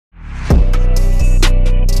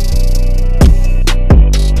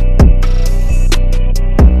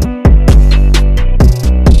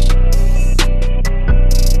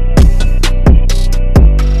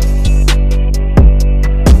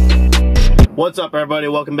What's up, everybody?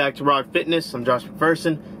 Welcome back to Rock Fitness. I'm Josh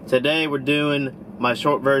McPherson. Today we're doing my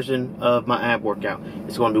short version of my ab workout.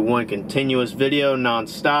 It's going to be one continuous video,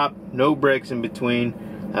 non-stop, no breaks in between.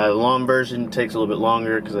 The long version takes a little bit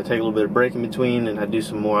longer because I take a little bit of break in between and I do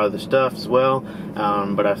some more other stuff as well.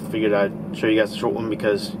 But I figured I'd show you guys the short one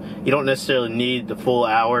because you don't necessarily need the full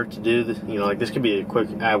hour to do this. You know, like this could be a quick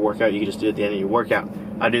ab workout you can just do at the end of your workout.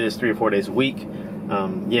 I do this 3 or 4 days a week.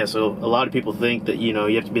 So a lot of people think that, you know,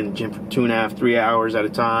 you have to be in the gym for 2.5, 3 hours at a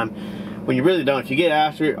time, when you really don't. If you get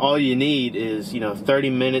after it, all you need is, 30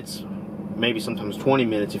 minutes, maybe sometimes 20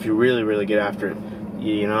 minutes if you really get after it.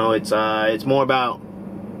 You know, it's more about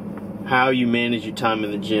how you manage your time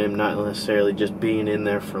in the gym, not necessarily just being in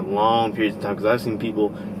there for long periods of time, because I've seen people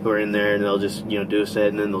who are in there and they'll just, do a set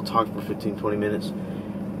and then they'll talk for 15, 20 minutes.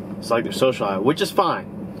 It's like their social hour, which is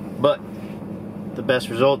fine, but the best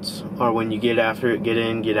results are when you get after it, get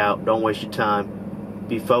in, get out, don't waste your time,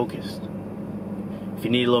 be focused. If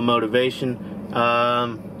you need a little motivation,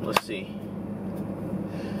 let's see.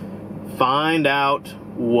 Find out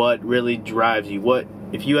what really drives you. What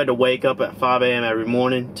if you had to wake up at 5 a.m. every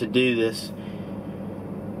morning to do this?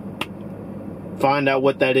 Find out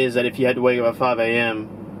what that is, that if you had to wake up at 5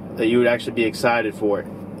 a.m. that you would actually be excited for it.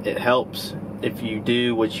 It helps if you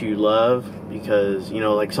do what you love, because a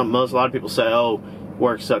lot of people say, oh,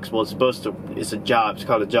 work sucks. Well, it's a job, it's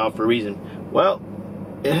called a job for a reason. Well,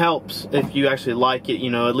 it helps if you actually like it,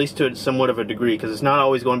 at least to somewhat of a degree, because it's not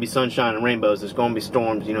always going to be sunshine and rainbows. There's going to be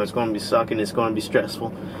storms, it's going to be sucking, it's going to be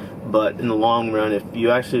stressful, but in the long run, if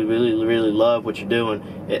you actually really love what you're doing,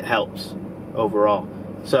 it helps overall.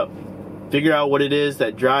 So figure out what it is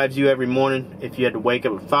that drives you every morning. If you had to wake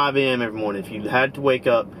up at 5 a.m. every morning, if you had to wake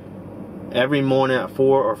up every morning at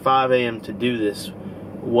 4 or 5 a.m. to do this,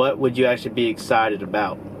 what would you actually be excited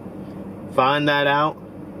about? Find that out,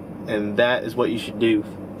 and that is what you should do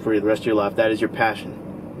for the rest of your life. That is your passion.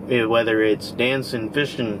 Whether it's dancing,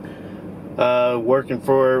 fishing, working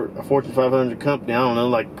for a Fortune 500 company, I don't know,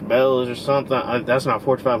 like Cabela's or something. That's not a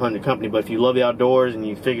Fortune 500 company, but if you love the outdoors and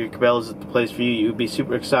you figure Cabela's is the place for you, you'd be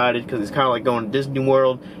super excited because it's kind of like going to Disney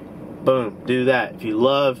World. Boom, do that. If you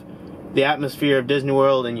love the atmosphere of Disney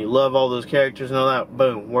World and you love all those characters and all that,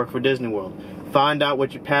 boom, work for Disney World. Find out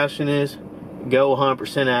what your passion is, go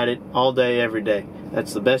 100% at it all day, every day.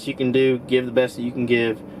 That's the best you can do. Give the best that you can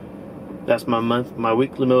give. That's my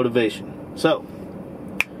weekly motivation. So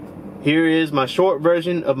here is my short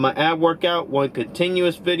version of my ab workout, one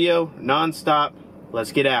continuous video, non-stop.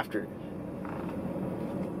 Let's get after it.